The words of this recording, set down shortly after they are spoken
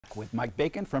back with Mike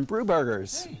Bacon from Brew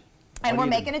Burgers. Hey. And we're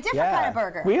making a different kind of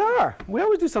burger. We are. We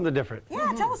always do something different.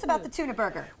 Yeah, tell us about the tuna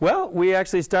burger. Well, we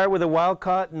actually start with a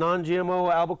wild-caught,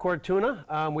 non-GMO Albacore tuna.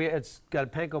 It's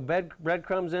got panko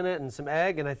breadcrumbs in it and some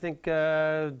egg, and I think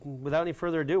without any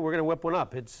further ado, we're going to whip one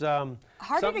up. It's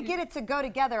harder to get it to go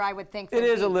together, I would think. It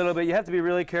is a little bit. You have to be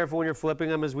really careful when you're flipping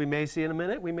them, as we may see in a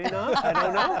minute. We may not. I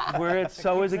don't know. Where it's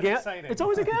always a gamble. It's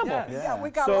always a gamble. Yeah,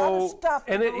 we got a lot of stuff.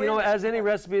 And it, you know, as any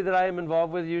recipe that I am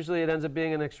involved with, usually it ends up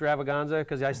being an extravaganza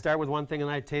because I start with one thing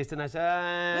and I taste it and I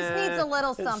say, this needs a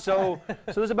little something. So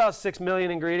there's about 6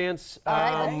 million ingredients. All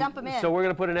right, let's dump them in. So we're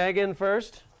going to put an egg in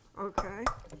first. Okay.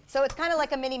 So it's kind of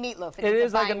like a mini meatloaf. It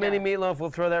is like a mini meatloaf. We'll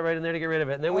throw that right in there to get rid of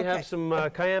it. And then we have some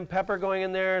cayenne pepper going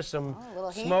in there, some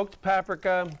smoked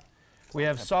paprika. We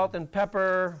have salt and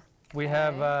pepper. We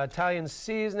have Italian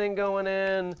seasoning going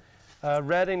in,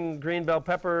 red and green bell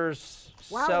peppers,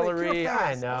 celery.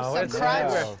 I know. It's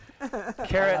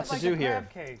carrots, to do here.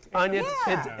 Onions.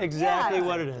 It's exactly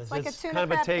what it is. It's like a tuna kind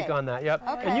of a crab take cake. on that. Yep.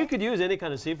 Okay. And you could use any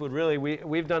kind of seafood, really.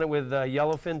 We've done it with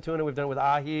yellowfin tuna. We've done it with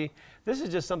ahi. This is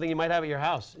just something you might have at your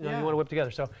house. You know, you want to whip together.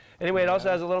 So anyway, it also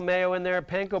has a little mayo in there.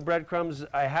 Panko breadcrumbs.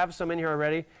 I have some in here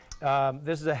already.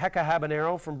 This is a Hecka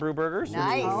habanero from Brew Burgers.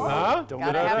 Nice. Don't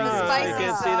Gotta have the spicy You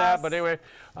can't see that, but anyway.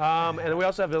 And then we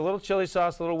also have a little chili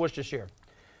sauce, a little Worcestershire.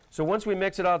 So once we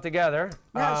mix it all together,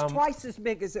 now it's twice as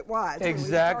big as it was.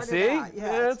 Exactly. See,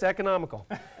 yeah, it's economical.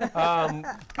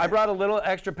 I brought a little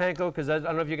extra panko because I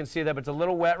don't know if you can see that, but it's a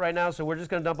little wet right now. So we're just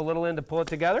going to dump a little in to pull it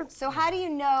together. So how do you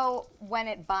know when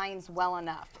it binds well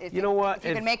enough? You know what? If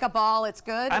you can make a ball, it's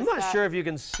good. I'm not sure if you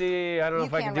can see. I don't know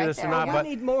if I can do this or not. You but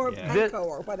need more panko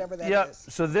or whatever that is.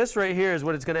 So this right here is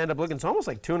what it's going to end up looking. It's almost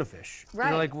like tuna fish. Right.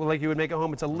 You know, like you would make at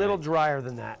home. It's a little drier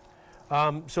than that.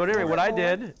 So anyway, what I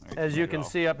did, as you can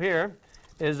see up here,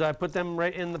 is I put them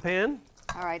right in the pan.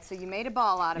 All right, so you made a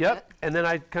ball out of it. Yep, and then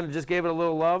I kind of just gave it a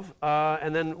little love,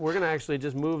 and then we're going to actually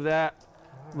just move that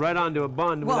right onto a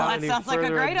bun without any further ado. Well, that sounds like a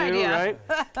great idea. Right?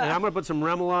 And I'm going to put some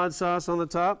remoulade sauce on the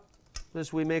top.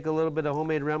 This we make a little bit of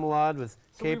homemade remoulade with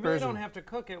capers. We really don't have to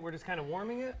cook it, we're just kind of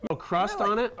warming it? A little crust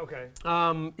on it. Okay.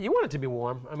 You want it to be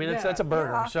warm. I mean, it's a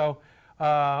burger, so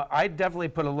I definitely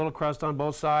put a little crust on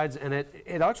both sides, and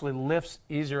it actually lifts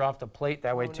easier off the plate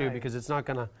that way too, because it's not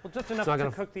gonna. Well, just enough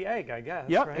to cook the egg, I guess.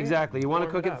 Yep, right? exactly. You want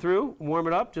to cook it through, warm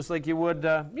it up, just like you would,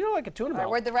 you know, like a tuna melt.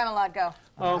 Where'd the remoulade go?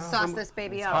 Sauce this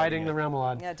baby up. Hiding the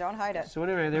remoulade. Yeah, don't hide it. So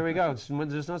anyway, there we go.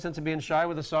 There's no sense in being shy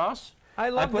with the sauce.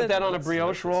 I put that on a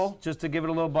brioche roll just to give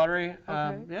it a little buttery.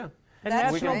 Yeah. And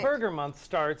National Burger Month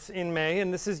starts in May,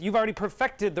 and this is, you've already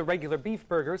perfected the regular beef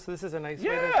burger, so this is a nice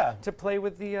way to play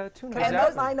with the tuna. Can I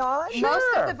put mine on? Sure.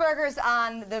 Most of the burgers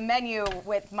on the menu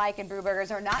with Mike and Brew Burgers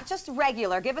are not just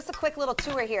regular. Give us a quick little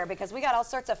tour here, because we got all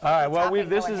sorts of fun. All right, well,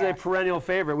 this is a perennial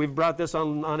favorite. We've brought this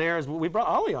on air. We brought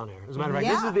Ollie on air, as a matter of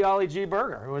fact. This is the Ollie G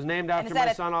burger. It was named after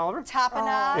my son Oliver.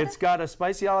 Tapenade? It's got a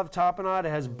spicy olive tapenade. It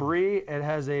has brie. It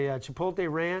has a chipotle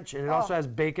ranch, and it also has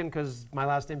bacon, because my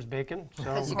last name's Bacon.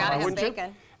 So you gotta have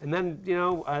bacon. And then, you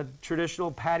know, a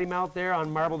traditional patty melt there on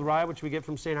marbled rye, which we get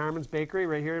from St. Armand's Bakery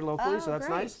right here locally, so that's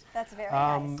nice. That's very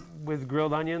nice. With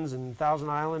grilled onions and Thousand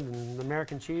Island and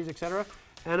American cheese, etc.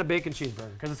 And a bacon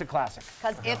cheeseburger, because it's a classic.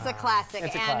 Because it's a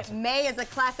classic. May is a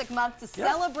classic month to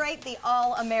celebrate the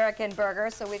all-American burger,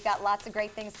 so we've got lots of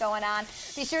great things going on.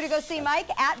 Be sure to go see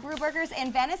Mike at Brew Burgers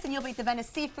in Venice, and you'll be at the Venice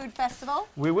Seafood Festival.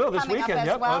 We will this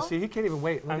weekend, Well. Oh, see, he can't even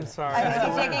wait. I'm sorry. Are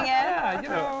you digging in? Yeah, you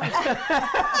know,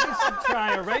 you should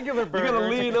try a regular burger. You're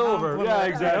going to lean over. Yeah,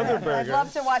 exactly. I'd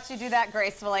love to watch you do that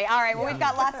gracefully. All right, well, we've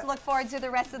got lots to look forward to the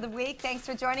rest of the week. Thanks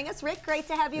for joining us. Rick, great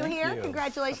to have you here.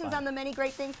 Congratulations on the many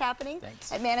great things happening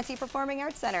at Manatee Performing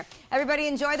Arts Center. Everybody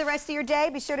enjoy the rest of your day.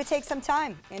 Be sure to take some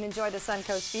time and enjoy the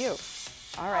Suncoast view.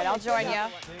 All right, I'll join you.